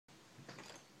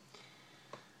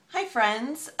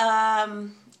friends.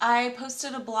 I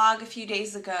posted a blog a few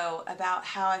days ago about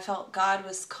how I felt God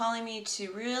was calling me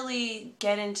to really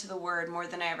get into the Word more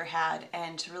than I ever had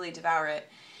and to really devour it.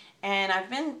 And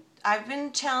I've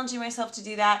been challenging myself to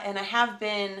do that, and I have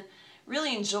been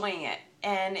really enjoying it.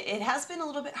 And it has been a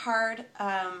little bit hard.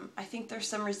 I think there's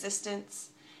some resistance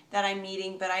that I'm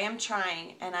meeting, but I am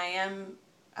trying, and I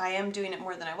am doing it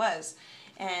more than I was,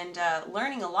 and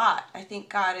learning a lot. I think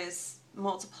God is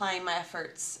multiplying my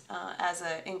efforts as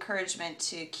an encouragement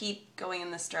to keep going in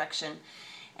this direction.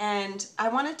 And I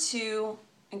wanted to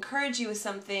encourage you with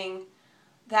something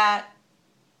that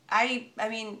I've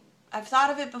thought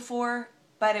of it before,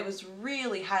 but it was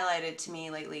really highlighted to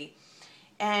me lately.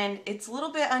 And it's a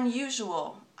little bit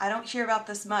unusual. I don't hear about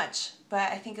this much, but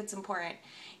I think it's important.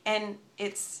 And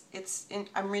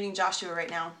I'm reading Joshua right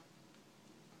now.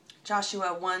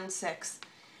 Joshua 1:6.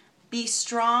 Be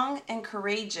strong and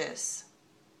courageous.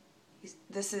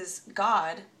 This is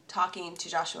God talking to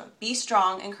Joshua. Be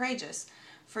strong and courageous,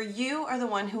 for you are the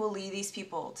one who will lead these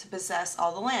people to possess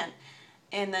all the land.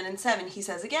 And then in 7, he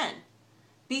says again,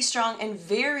 be strong and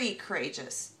very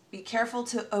courageous. Be careful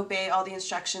to obey all the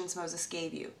instructions Moses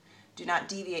gave you. Do not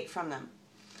deviate from them.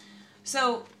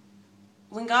 So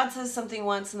when God says something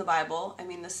once in the Bible,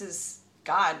 this is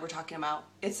God we're talking about,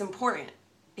 it's important.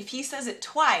 If he says it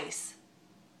twice,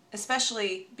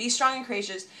 especially be strong and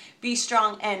courageous, be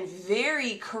strong and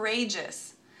very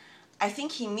courageous, I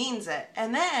think he means it.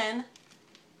 And then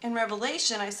in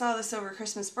Revelation, I saw this over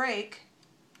Christmas break.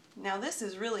 Now this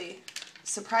is really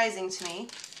surprising to me.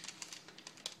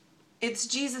 It's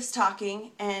Jesus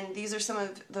talking, and these are some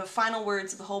of the final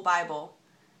words of the whole Bible.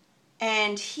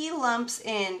 And he lumps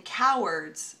in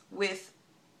cowards with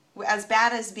as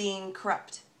bad as being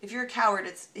corrupt. If you're a coward,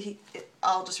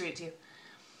 I'll just read it to you.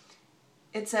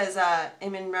 It says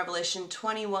in Revelation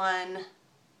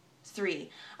 21:3,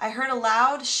 I heard a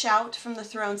loud shout from the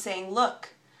throne saying,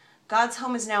 look, God's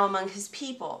home is now among his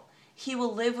people. He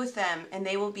will live with them, and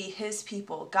they will be his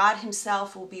people. God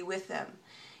himself will be with them.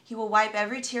 He will wipe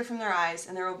every tear from their eyes,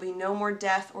 and there will be no more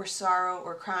death or sorrow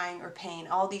or crying or pain.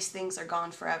 All these things are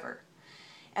gone forever.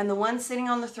 And the one sitting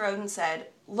on the throne said,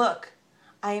 look,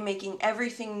 I am making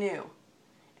everything new.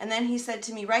 And then he said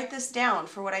to me, write this down,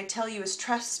 for what I tell you is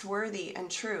trustworthy and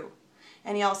true.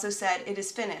 And he also said, it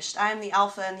is finished. I am the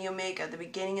Alpha and the Omega, the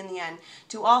beginning and the end.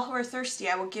 To all who are thirsty,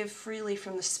 I will give freely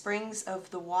from the springs of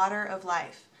the water of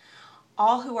life.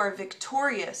 All who are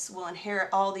victorious will inherit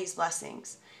all these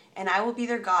blessings, and I will be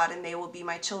their God, and they will be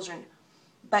my children.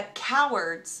 But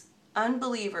cowards,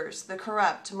 unbelievers, the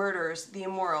corrupt, murderers, the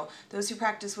immoral, those who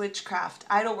practice witchcraft,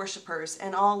 idol worshippers,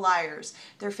 and all liars,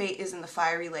 their fate is in the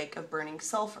fiery lake of burning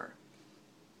sulfur.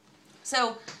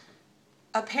 So,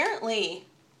 apparently,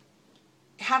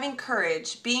 having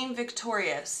courage, being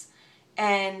victorious,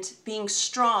 and being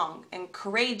strong and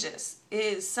courageous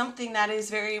is something that is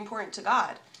very important to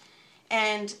God.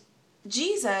 And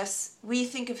Jesus, we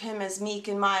think of him as meek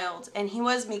and mild, and he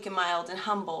was meek and mild and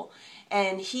humble,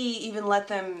 and he even let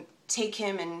them take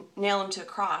him and nail him to a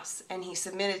cross, and he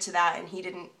submitted to that, and he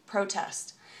didn't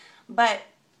protest. But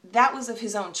that was of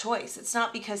his own choice. It's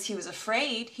not because he was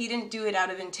afraid. He didn't do it out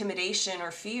of intimidation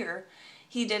or fear.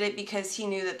 He did it because he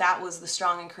knew that that was the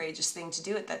strong and courageous thing to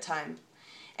do at that time.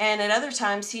 And at other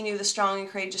times, he knew the strong and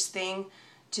courageous thing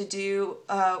to do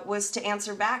was to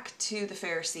answer back to the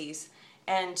Pharisees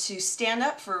and to stand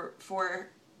up for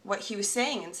what he was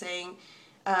saying, and saying,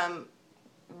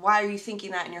 why are you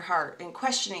thinking that in your heart? And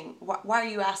questioning, why are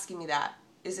you asking me that?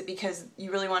 Is it because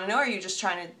you really want to know, or are you just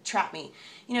trying to trap me?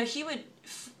 He would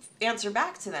answer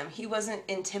back to them. He wasn't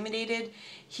intimidated.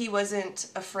 He wasn't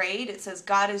afraid. It says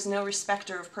God is no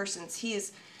respecter of persons. He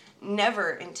is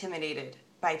never intimidated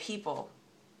by people.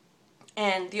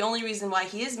 And the only reason why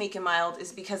he is meek and mild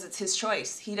is because it's his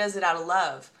choice. He does it out of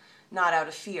love, not out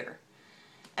of fear.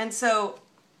 And so,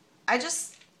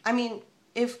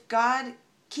 if God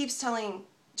keeps telling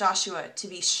Joshua to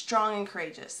be strong and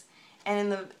courageous,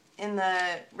 and in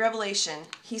the Revelation,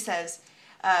 he says,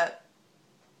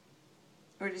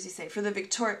 where does he say?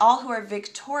 For all who are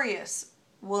victorious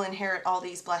will inherit all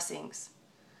these blessings.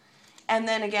 And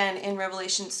then again in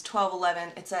Revelations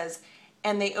 12:11, it says,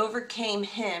 and they overcame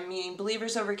him, meaning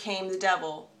believers overcame the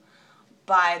devil,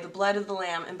 by the blood of the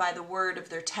Lamb and by the word of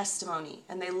their testimony.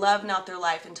 And they loved not their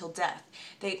life until death.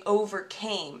 They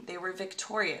overcame. They were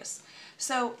victorious.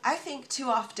 So I think too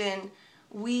often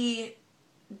we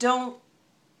don't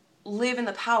live in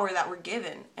the power that we're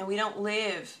given, and we don't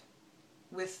live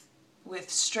with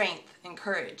strength and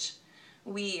courage.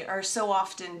 We are so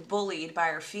often bullied by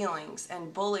our feelings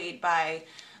and bullied by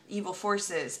evil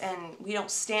forces, and we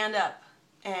don't stand up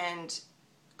and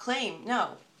claim,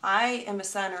 no, I am a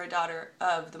son or a daughter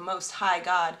of the Most High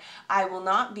God. I will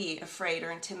not be afraid or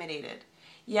intimidated.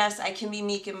 Yes, I can be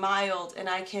meek and mild, and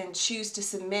I can choose to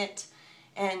submit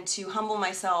and to humble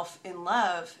myself in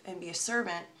love and be a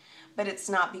servant, but it's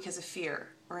not because of fear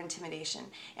or intimidation.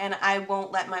 And I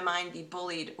won't let my mind be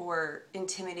bullied or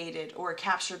intimidated or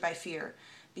captured by fear,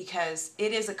 because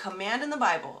it is a command in the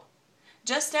Bible.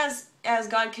 Just as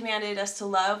God commanded us to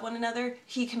love one another,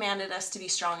 he commanded us to be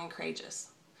strong and courageous.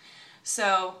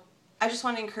 So I just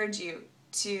want to encourage you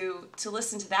to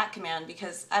listen to that command,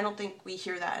 because I don't think we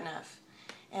hear that enough.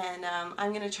 And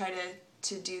I'm going to try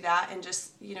to do that, and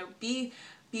just,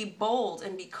 be bold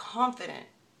and be confident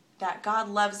that God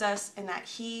loves us and that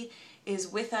he is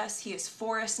with us. He is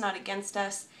for us, not against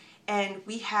us. And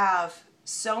we have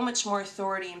so much more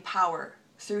authority and power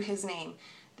through his name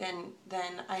than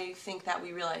I think that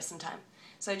we realize sometimes.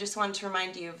 So I just wanted to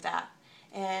remind you of that.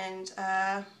 And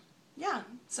yeah,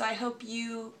 so I hope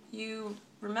you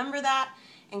remember that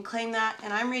and claim that.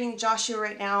 And I'm reading Joshua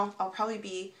right now. I'll probably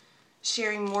be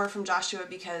sharing more from Joshua,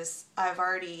 because I've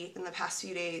already in the past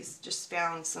few days just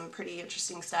found some pretty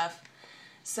interesting stuff.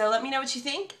 So let me know what you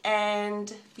think,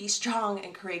 and be strong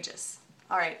and courageous.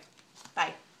 All right,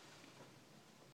 bye.